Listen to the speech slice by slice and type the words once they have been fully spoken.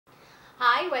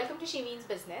Hi, welcome to Shimeen's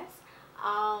Business.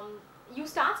 You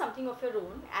start something of your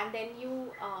own, and then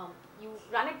you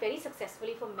run it very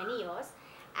successfully for many years,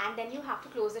 and then you have to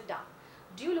close it down.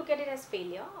 Do you look at it as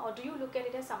failure, or do you look at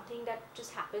it as something that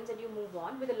just happens and you move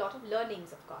on with a lot of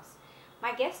learnings, of course?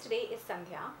 My guest today is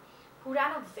Sandhya, who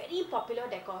ran a very popular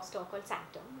decor store called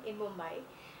Sanctum in Mumbai,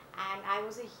 and I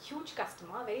was a huge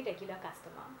customer, a very regular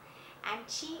customer, and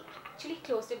she actually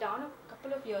closed it down a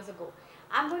couple of years ago.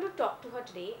 I'm going to talk to her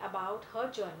today about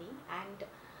her journey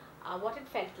and what it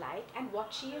felt like and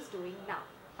what she is doing now.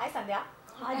 Hi Sandhya.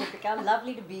 Hi Dipika,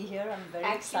 lovely to be here. I'm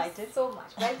very excited. Thank you so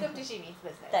much. Welcome to Shimeen's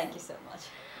Business. Thank you so much.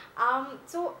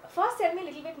 So first tell me a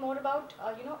little bit more about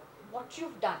what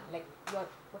you've done, like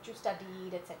what you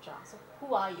studied, etc. So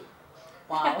who are you?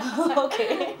 Wow,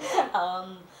 okay.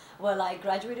 Well, I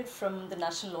graduated from the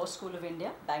National Law School of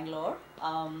India, Bangalore,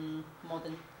 more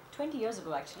than 20 years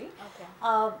ago actually.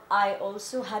 Okay. I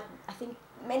also had, I think,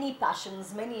 many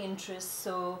passions, many interests,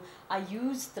 so I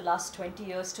used the last 20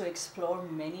 years to explore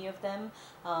many of them.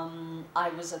 I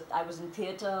was in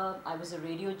theatre, I was a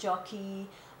radio jockey,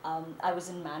 I was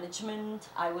in management,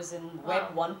 I was in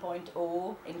Web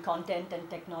 1.0, in content and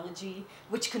technology,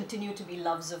 which continue to be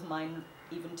loves of mine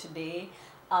even today.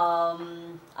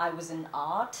 I was in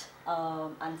art,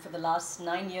 and for the last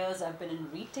 9 years I've been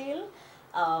in retail.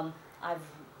 I've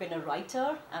been a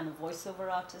writer and a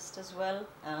voiceover artist as well,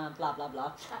 blah blah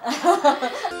blah.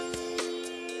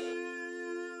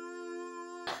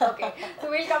 Okay, so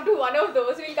we'll come to one of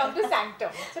those, we'll come to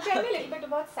Sanctum. So tell me a little bit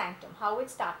about Sanctum, how it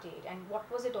started and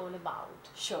what was it all about?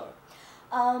 Sure.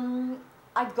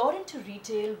 I got into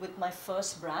retail with my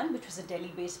first brand, which was a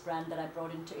Delhi-based brand that I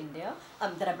brought into India,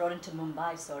 that I brought into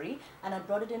Mumbai, sorry, and I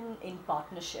brought it in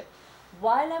partnership.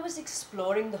 While I was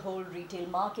exploring the whole retail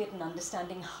market and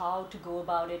understanding how to go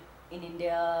about it in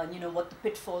India, you know, what the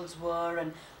pitfalls were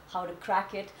and how to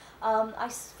crack it, I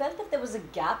felt that there was a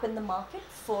gap in the market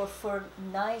for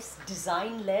nice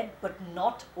design-led but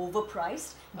not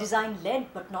overpriced,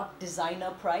 design-led but not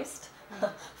designer-priced.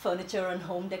 Furniture and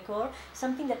home decor,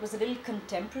 something that was a little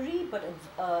contemporary but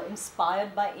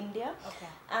inspired by India. Okay.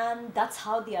 And that's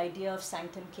how the idea of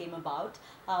Sanctum came about.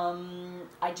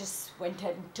 I just went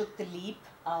ahead and took the leap.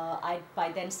 I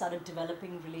by then started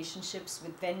developing relationships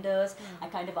with vendors. I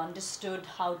kind of understood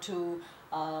how to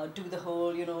do the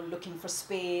whole, you know, looking for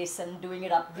space and doing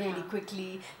it up really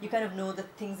quickly. You kind of know the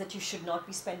things that you should not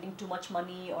be spending too much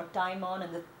money or time on,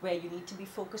 and where you need to be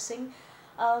focusing.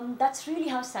 That's really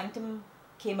how Sanctum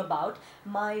came about.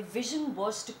 My vision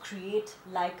was to create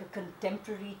like a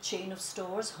contemporary chain of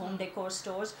stores, home decor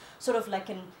stores, sort of like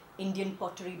an Indian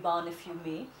pottery barn, if you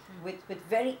may, with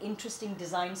very interesting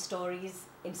design stories,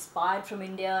 inspired from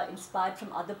India, inspired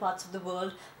from other parts of the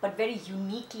world, but very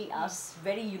uniquely us,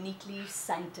 very uniquely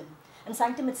Sanctum. And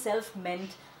Sanctum itself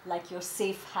meant like your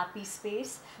safe, happy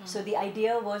space. So the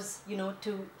idea was, you know,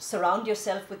 to surround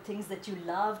yourself with things that you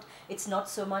loved. It's not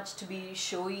so much to be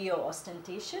showy or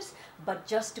ostentatious, but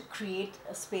just to create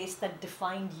a space that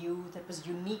defined you, that was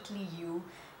uniquely you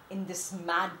in this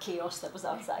mad chaos that was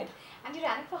outside. And you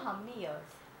ran it for how many years?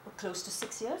 Close to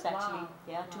 6 years actually. Wow.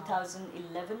 Yeah, Wow.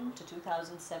 2011 to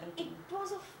 2017. It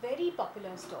was a very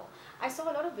popular store. I saw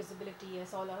a lot of visibility, I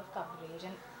saw a lot of coverage,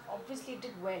 and obviously it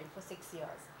did well for 6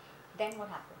 years. Then what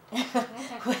happened?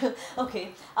 Well,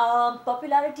 okay.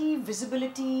 Popularity,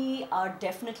 visibility are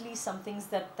definitely some things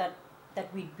that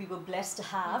we were blessed to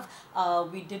have.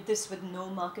 We did this with no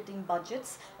marketing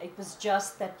budgets. It was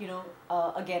just that, you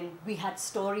know, again, we had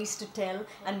stories to tell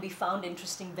and we found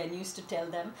interesting venues to tell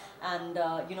them. And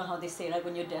you know how they say, right,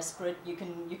 when you're desperate, you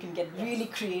can get really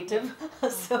creative.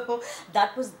 So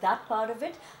that was that part of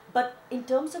it. But in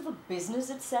terms of a business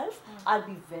itself, I'll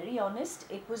be very honest,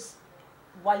 it was,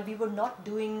 while we were not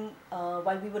bleeding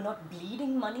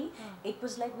money, it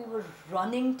was like we were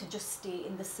running to just stay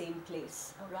in the same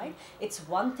place, right? It's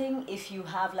one thing if you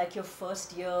have like your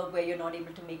first year where you're not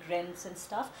able to make rents and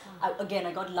stuff. I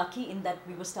got lucky in that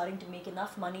we were starting to make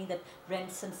enough money that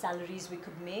rents and salaries we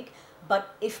could make.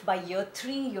 But if by year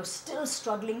 3 you're still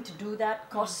struggling to do that,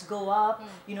 costs go up,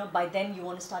 you know, by then you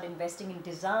want to start investing in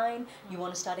design, you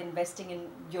want to start investing in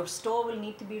your store will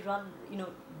need to be run, you know,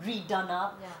 redone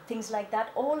up, things like that.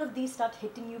 All of these start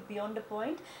hitting you beyond a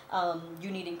point.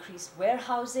 You need increased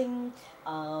warehousing,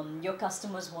 your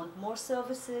customers want more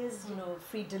services, you know,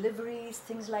 free deliveries,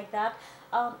 things like that.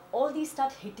 All these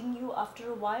start hitting you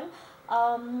after a while.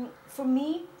 For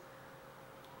me,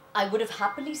 I would have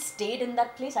happily stayed in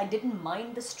that place. I didn't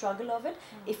mind the struggle of it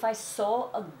if I saw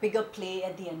a bigger play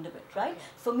at the end of it, right?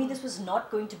 For me, this was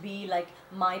not going to be like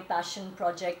my passion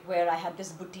project where I had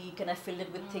this boutique and I filled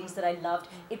it with things that I loved.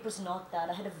 It was not that.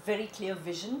 I had a very clear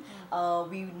vision.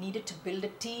 We needed to build a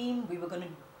team. We were going to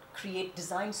create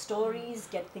design stories,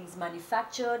 get things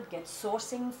manufactured, get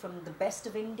sourcing from the best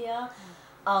of India.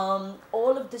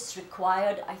 All of this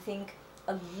required, I think,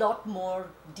 a lot more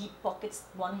deep pockets,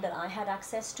 one that I had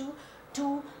access to.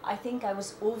 Two, I think I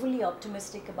was overly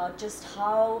optimistic about just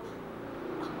how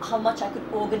much I could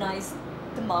organize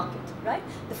the market, right?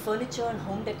 The furniture and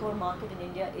home decor market in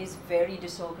India is very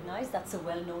disorganized. That's a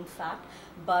well-known fact.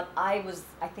 But I was,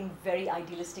 I think, very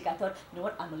idealistic. I thought, you know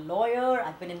what, I'm a lawyer,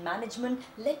 I've been in management,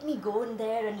 let me go in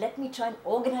there and let me try and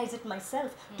organize it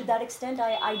myself. To that extent,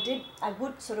 I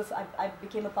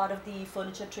became a part of the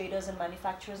Furniture Traders and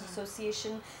Manufacturers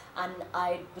Association, and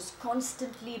I was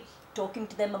constantly talking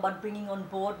to them about bringing on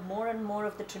board more and more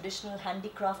of the traditional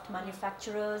handicraft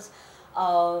manufacturers,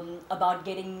 about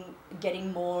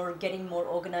getting more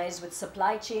organized with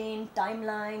supply chain,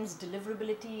 timelines,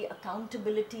 deliverability,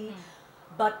 accountability.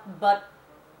 But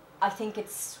I think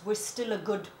we're still a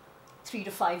good 3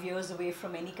 to 5 years away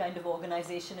from any kind of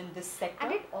organization in this sector.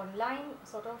 And did online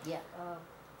sort of, Yeah.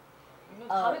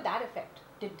 How did that affect?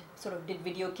 Did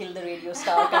video kill the radio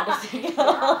star kind of thing?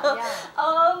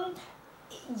 Yeah.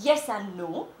 Yes and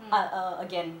no.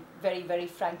 Again, very, very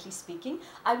frankly speaking,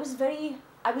 I was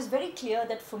very clear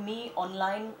that for me,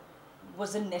 online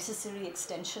was a necessary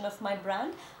extension of my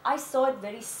brand. I saw it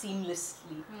very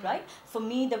seamlessly, right? For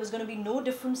me, there was going to be no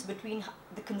difference between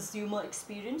the consumer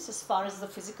experience as far as the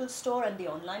physical store and the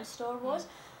online store was.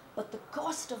 But the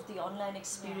cost of the online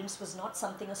experience was not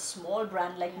something a small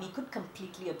brand like me could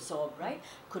completely absorb, right?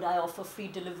 Could I offer free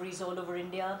deliveries all over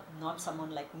India? Not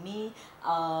someone like me.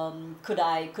 Could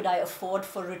I afford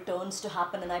for returns to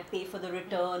happen and I pay for the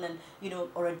return, and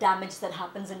or a damage that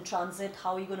happens in transit?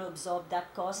 How are you going to absorb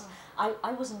that cost?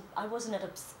 I wasn't at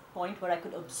a point where I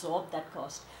could absorb that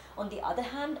cost. On the other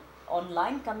hand,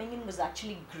 online coming in was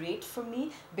actually great for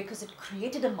me because it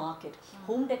created a market.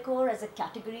 Home decor as a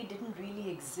category didn't really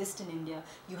exist in India.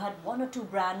 You had one or two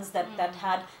brands that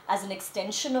had, as an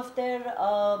extension of their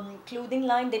clothing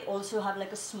line, they'd also have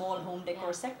like a small home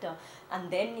decor sector. And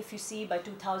then if you see by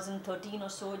 2013 or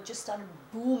so, it just started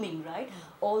booming, right?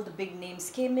 All the big names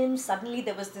came in. Suddenly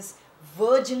there was this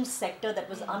virgin sector that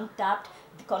was untapped.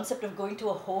 The concept of going to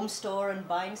a home store and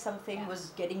buying something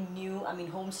was getting new. I mean,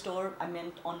 home store, I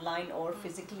meant online or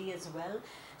physically as well.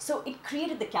 So it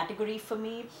created the category for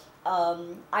me.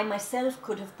 I myself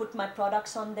could have put my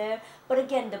products on there, but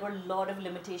again, there were a lot of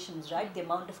limitations, right? The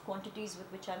amount of quantities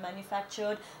with which I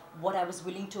manufactured, what I was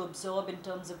willing to absorb in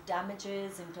terms of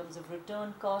damages, in terms of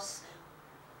return costs.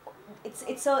 It's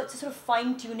a sort of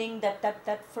fine-tuning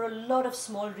that for a lot of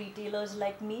small retailers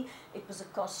like me, it was a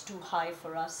cost too high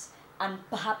for us, and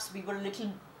perhaps we were a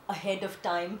little ahead of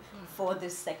time for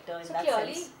this sector in that sense. So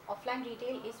clearly, offline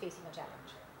retail is facing a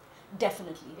challenge.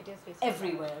 Definitely. It is facing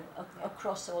everywhere,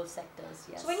 across all sectors,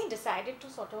 yes. So when you decided to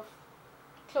sort of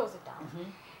close it down,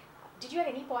 did you at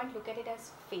any point look at it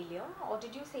as failure, or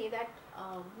did you say that,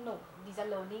 no, these are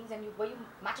learnings, and were you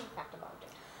matter of fact about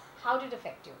it? How did it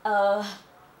affect you?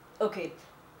 Okay,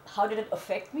 how did it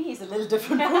affect me is a little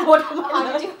different from what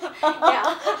How did you?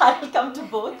 I will come to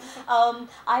both.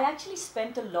 I actually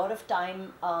spent a lot of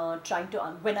time trying to,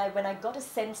 when I got a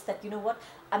sense that, you know what,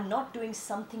 I'm not doing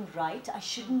something right, this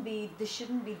shouldn't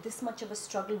be this much of a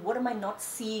struggle, what am I not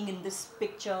seeing in this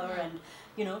picture, and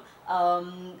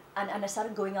and I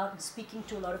started going out and speaking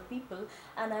to a lot of people,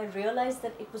 and I realized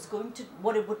that it was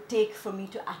what it would take for me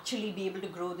to actually be able to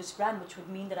grow this brand, which would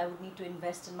mean that I would need to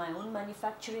invest in my own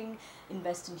manufacturing,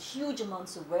 invest in huge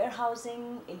amounts of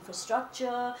warehousing,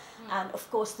 infrastructure, and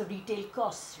of course the retail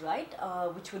costs, right,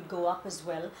 which would go up as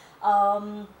well.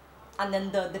 And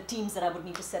then the teams that I would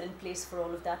need to set in place for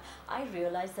all of that. I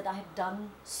realized that I had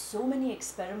done so many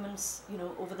experiments,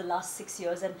 over the last 6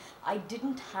 years, and I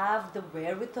didn't have the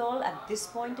wherewithal at this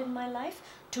point in my life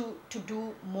to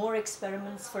do more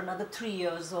experiments for another 3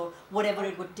 years or whatever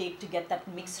it would take to get that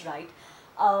mix right.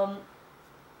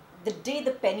 The day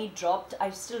the penny dropped,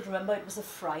 I still remember it was a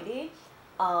Friday,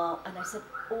 and I said,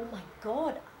 oh my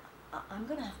God, I'm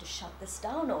going to have to shut this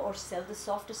down or sell this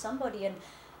off to somebody.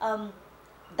 And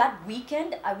that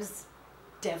weekend, I was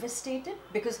devastated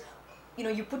because,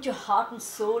 you put your heart and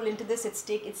soul into this.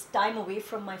 It's time away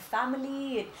from my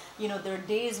family. There are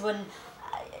days when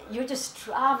you're just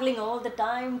traveling all the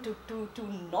time to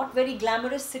not very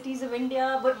glamorous cities of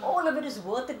India, but all of it is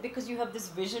worth it because you have this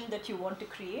vision that you want to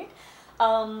create.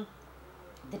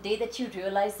 The day that you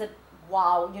realize that,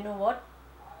 wow, you know what?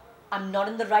 I'm not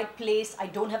in the right place, I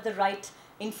don't have the right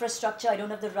infrastructure, I don't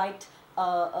have the right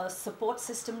support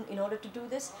system in order to do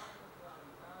this.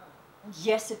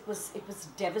 Yes, it was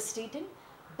devastating,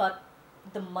 but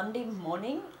the Monday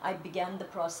morning I began the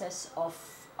process of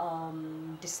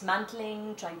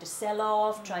dismantling, trying to sell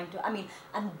off,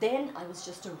 and then I was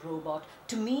just a robot.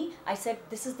 To me, I said,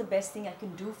 this is the best thing I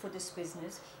can do for this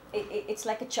business. It's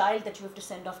like a child that you have to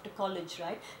send off to college,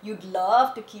 right? You'd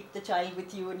love to keep the child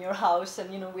with you in your house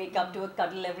and, wake up to a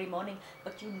cuddle every morning,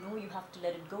 but you have to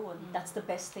let it go, and that's the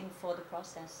best thing for the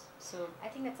process. So I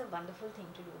think that's a wonderful thing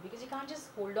to do, because you can't just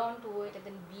hold on to it and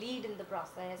then bleed in the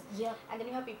process. Yeah. And then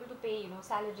you have people to pay,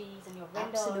 salaries and your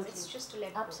vendors. Absolutely. It's just to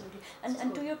let Absolutely. go.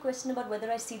 And to your question about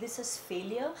whether I see this as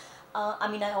failure,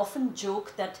 I often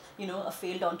joke that, a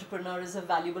failed entrepreneur is a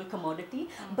valuable commodity,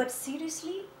 but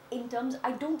seriously,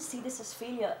 I don't see this as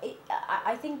failure.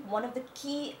 I think one of the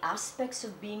key aspects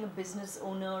of being a business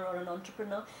owner or an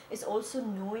entrepreneur is also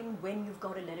knowing when you've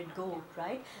got to let it go,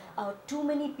 right? Too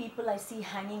many people I see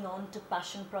hanging on to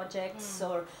passion projects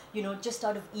or, just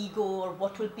out of ego, or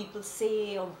what will people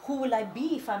say, or who will I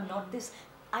be if I'm not this?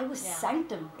 I was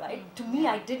Sanctum, right? To me,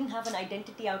 I didn't have an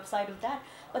identity outside of that,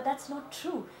 but that's not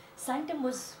true. Sanctum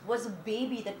was a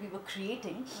baby that we were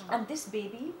creating, and this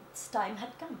baby, its time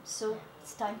had come. So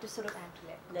it's time to sort of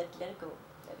let it go.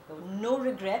 Let it go. No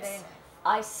regrets. Very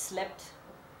nice.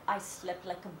 I slept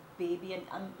like a baby, and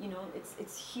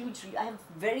it's huge. I have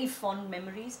very fond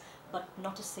memories, but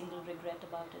not a single regret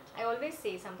about it. I always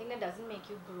say, something that doesn't make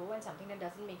you grow and something that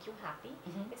doesn't make you happy,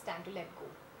 it's time to let go.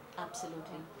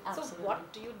 Absolutely. So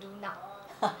what do you do now?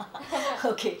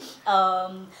 Okay,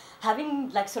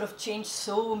 having sort of changed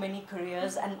so many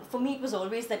careers, and for me it was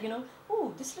always that,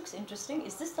 oh, this looks interesting,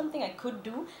 is this something I could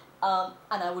do? And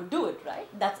I would do it, right?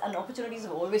 And opportunities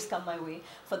have always come my way.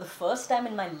 For the first time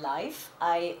in my life,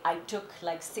 I took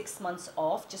 6 months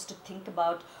off just to think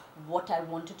about what I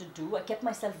wanted to do. I kept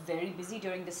myself very busy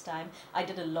during this time. I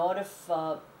did a lot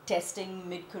of testing,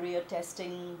 mid-career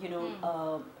testing,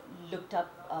 looked up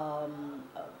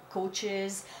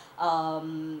coaches.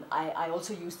 I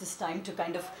also used this time to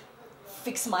kind of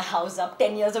fix my house up.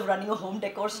 10 years of running a home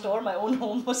decor store, my own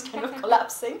home was kind of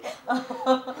collapsing.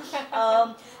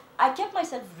 I kept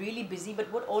myself really busy,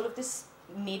 but what all of this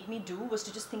made me do was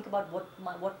to just think about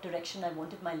what direction I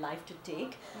wanted my life to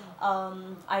take.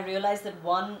 I realized that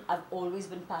one, I've always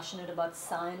been passionate about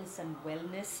science and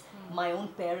wellness. My own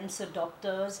parents are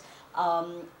doctors.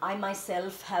 I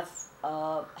myself have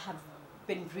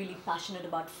been really passionate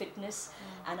about fitness,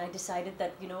 and I decided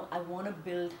that I want to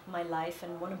build my life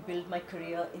and want to build my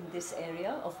career in this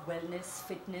area of wellness,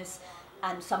 fitness,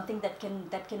 and something that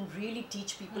can really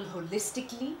teach people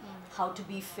holistically how to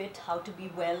be fit, how to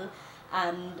be well.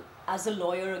 And as a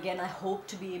lawyer, again, I hope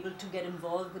to be able to get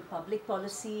involved with public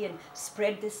policy and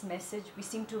spread this message. We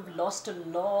seem to have lost a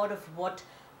lot of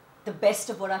the best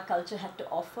of what our culture had to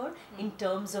offer in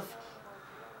terms of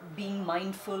being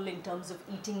mindful, in terms of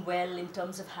eating well, in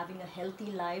terms of having a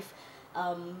healthy life.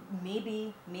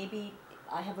 Maybe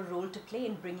I have a role to play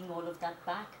in bringing all of that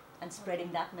back and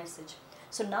spreading that message.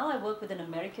 So now I work with an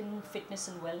American fitness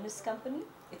and wellness company.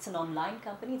 It's an online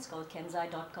company. It's called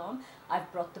Kenzai.com.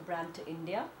 I've brought the brand to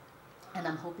India, and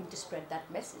I'm hoping to spread that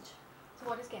message. So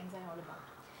what is Kenzai all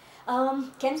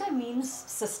about? Kenzai means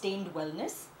sustained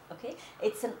wellness. Okay,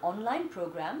 it's an online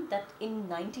program that in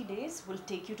 90 days will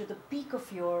take you to the peak of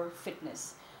your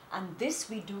fitness. And this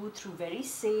we do through very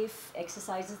safe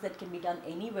exercises that can be done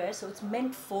anywhere. So it's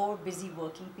meant for busy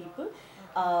working people.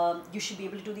 You should be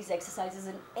able to do these exercises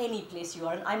in any place you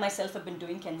are. And I myself have been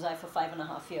doing Kenzai for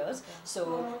 5.5 years.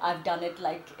 So I've done it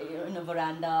in a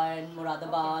veranda in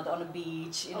Moradabad, on a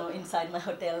beach, inside my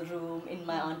hotel room, in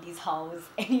my auntie's house,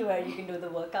 anywhere you can do the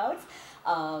workouts.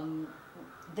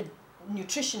 The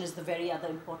nutrition is the very other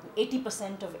important.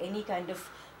 80% of any kind of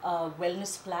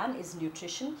wellness plan is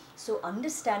nutrition. So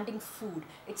understanding food,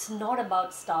 it's not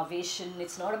about starvation,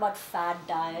 it's not about fad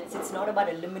diets, it's not about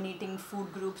eliminating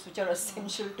food groups which are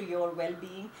essential to your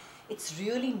well-being. It's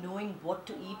really knowing what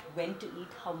to eat, when to eat,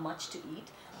 how much to eat.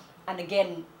 And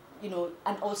again,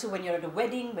 and also when you're at a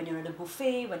wedding, when you're at a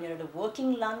buffet, when you're at a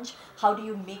working lunch, how do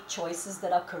you make choices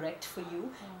that are correct for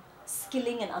you?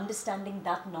 Skilling and understanding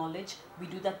that knowledge, we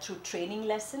do that through training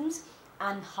lessons.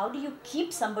 And how do you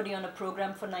keep somebody on a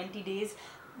program for 90 days?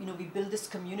 We build this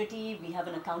community, we have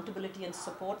an accountability and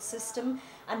support system.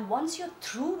 And once you're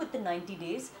through with the 90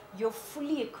 days, you're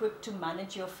fully equipped to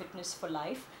manage your fitness for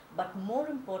life. But more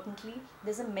importantly,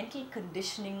 there's a mental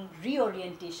conditioning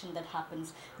reorientation that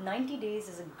happens. 90 days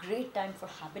is a great time for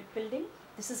habit building.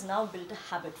 This has now built a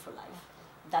habit for life.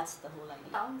 That's the whole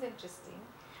idea. Sounds interesting.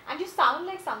 And you sound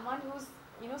like someone who's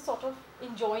sort of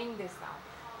enjoying this now?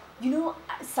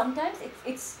 Sometimes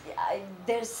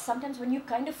there's sometimes when you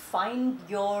kind of find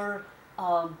your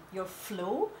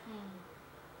flow,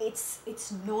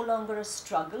 it's no longer a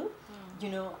struggle.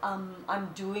 I'm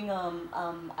doing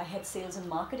I head sales and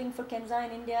marketing for Kenzai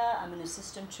in India. I'm an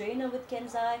assistant trainer with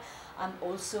Kenzai. I'm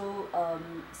also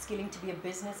skilling to be a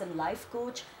business and life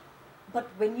coach. But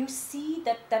when you see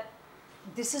that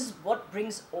this is what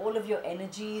brings all of your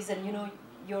energies, and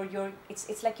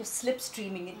it's like you're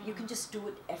slipstreaming it. You can just do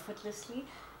it effortlessly.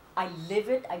 I live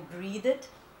it, I breathe it,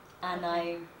 and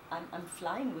I'm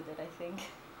flying with it, I think.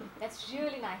 That's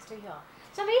really nice to hear.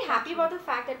 So I'm very happy about the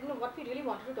fact that what we really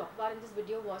wanted to talk about in this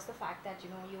video was the fact that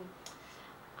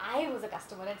I was a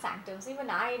customer at Sanctum, so even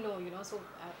I know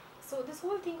so this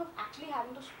whole thing of actually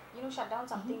having to shut down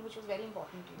something which was very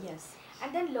important to you. Yes.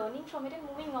 And then learning from it and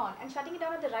moving on and shutting it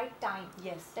down at the right time.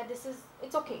 Yes. That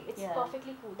it's okay, it's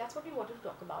perfectly cool. That's what we wanted to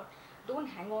talk about. Don't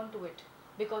hang on to it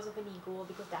because of an ego or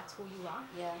because that's who you are.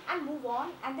 Yeah. And move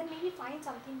on, and then maybe find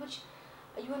something which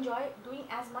you enjoy doing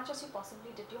as much as you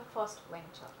possibly did your first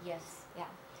venture. Yes. Yeah.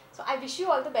 So I wish you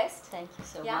all the best. Thank you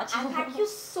so Yeah, much. and thank you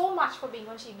so much for being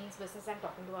on She Means Business and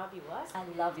talking to our viewers. I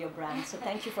love your brand, so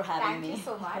thank you for having me. Thank you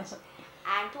so much.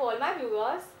 And to all my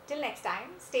viewers, till next time,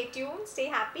 stay tuned, stay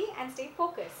happy and stay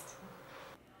focused.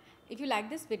 If you like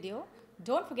this video,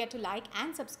 don't forget to like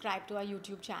and subscribe to our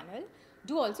YouTube channel.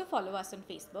 Do also follow us on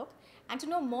Facebook. And to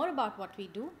know more about what we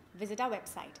do, visit our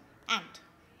website. And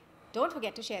don't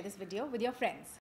forget to share this video with your friends.